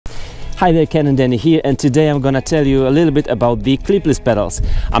Hi there, Ken and Danny here, and today I'm gonna tell you a little bit about the clipless pedals.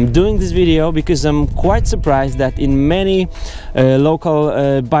 I'm doing this video because I'm quite surprised that in many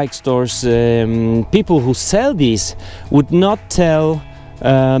local bike stores, people who sell these would not tell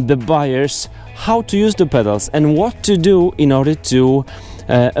the buyers how to use the pedals and what to do in order to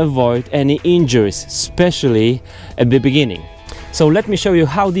avoid any injuries, especially at the beginning. So let me show you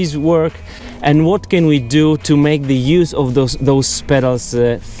how these work and what can we do to make the use of those pedals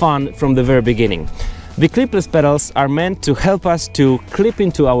fun from the very beginning. The clipless pedals are meant to help us to clip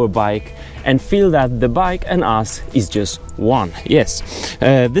into our bike and feel that the bike and us is just one. Yes,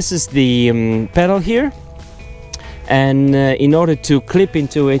 this is the pedal here, and in order to clip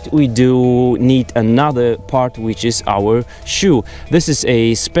into it we do need another part, which is our shoe. This is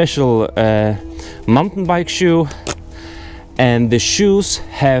a special mountain bike shoe, and the shoes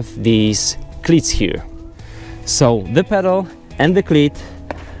have these cleats here. So the pedal and the cleat,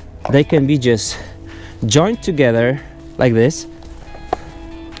 they can be just joined together like this,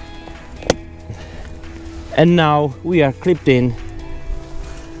 and now we are clipped into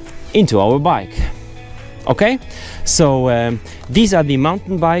our bike. Okay, so these are the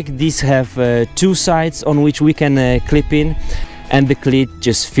mountain bike. These have two sides on which we can clip in, and the cleat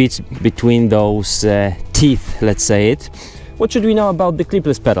just fits between those teeth, let's say it. What should we know about the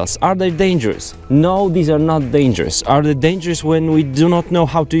clipless pedals? Are they dangerous? No, these are not dangerous. Are they dangerous when we do not know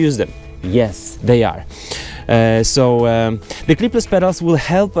how to use them? Yes, they are. The clipless pedals will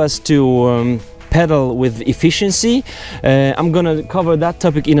help us to pedal with efficiency. I'm gonna cover that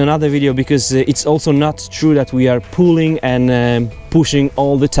topic in another video, because it's also not true that we are pulling and pushing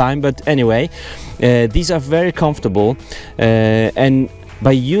all the time. But anyway, these are very comfortable, and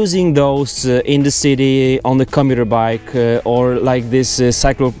by using those in the city, on the commuter bike, or like this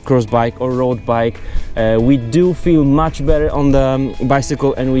cyclocross bike or road bike, we do feel much better on the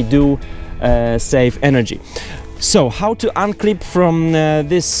bicycle, and we do save energy. So how to unclip from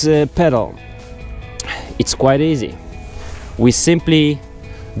this pedal? It's quite easy. We simply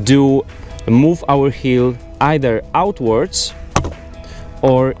do move our heel either outwards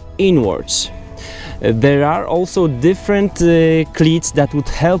or inwards. There are also different cleats that would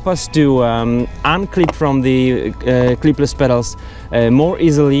help us to unclip from the clipless pedals more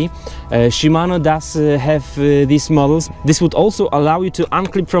easily. Shimano does have these models. This would also allow you to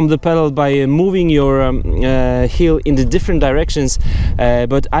unclip from the pedal by moving your heel in the different directions,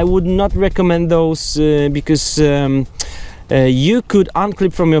 but I would not recommend those because you could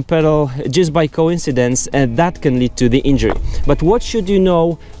unclip from your pedal just by coincidence, and that can lead to the injury. But what should you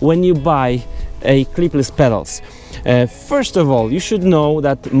know when you buy a clipless pedals? First of all, you should know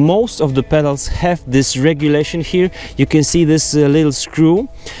that most of the pedals have this regulation here. You can see this little screw.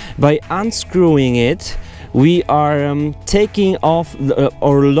 By unscrewing it, we are taking off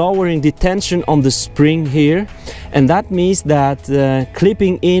or lowering the tension on the spring here, and that means that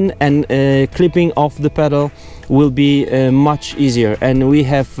clipping in and clipping off the pedal will be much easier. And we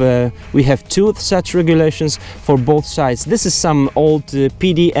have two such regulations for both sides. This is some old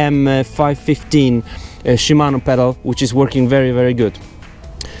PDM 515 Shimano pedal, which is working very, very good.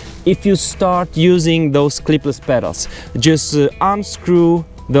 If you start using those clipless pedals, just unscrew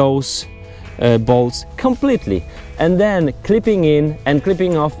those bolts completely, and then clipping in and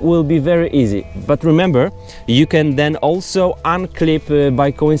clipping off will be very easy. But remember, you can then also unclip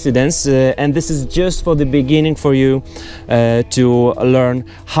by coincidence, and this is just for the beginning for you to learn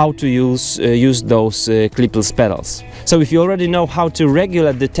how to use those clipless pedals. So if you already know how to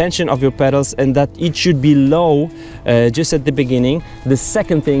regulate the tension of your pedals and that it should be low just at the beginning, the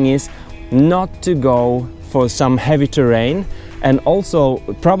second thing is not to go for some heavy terrain. And also,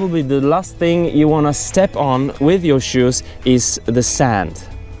 probably the last thing you want to step on with your shoes is the sand,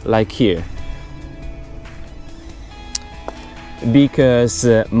 like here. Because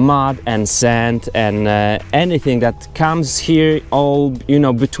mud and sand and anything that comes here, all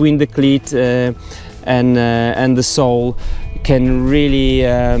between the cleat and the sole, can really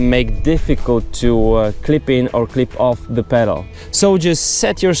make difficult to clip in or clip off the pedal. So just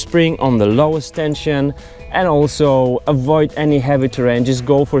set your spring on the lowest tension, and also avoid any heavy terrain. Just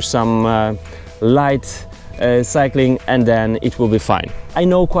go for some light cycling, and then it will be fine. I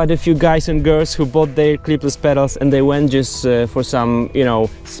know quite a few guys and girls who bought their clipless pedals and they went just for some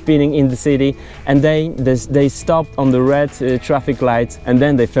spinning in the city, and they stopped on the red traffic lights, and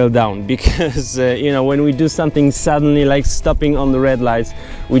then they fell down because when we do something suddenly like stopping on the red lights,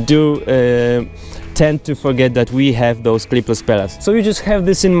 we do tend to forget that we have those clipless pedals. So you just have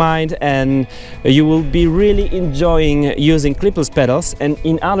this in mind, and you will be really enjoying using clipless pedals. And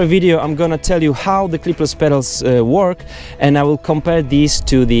in other video I'm gonna tell you how the clipless pedals work, and I will compare these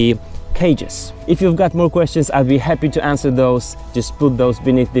to the cages. If you've got more questions, I'll be happy to answer those. Just put those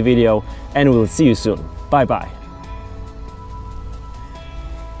beneath the video and we'll see you soon. Bye bye.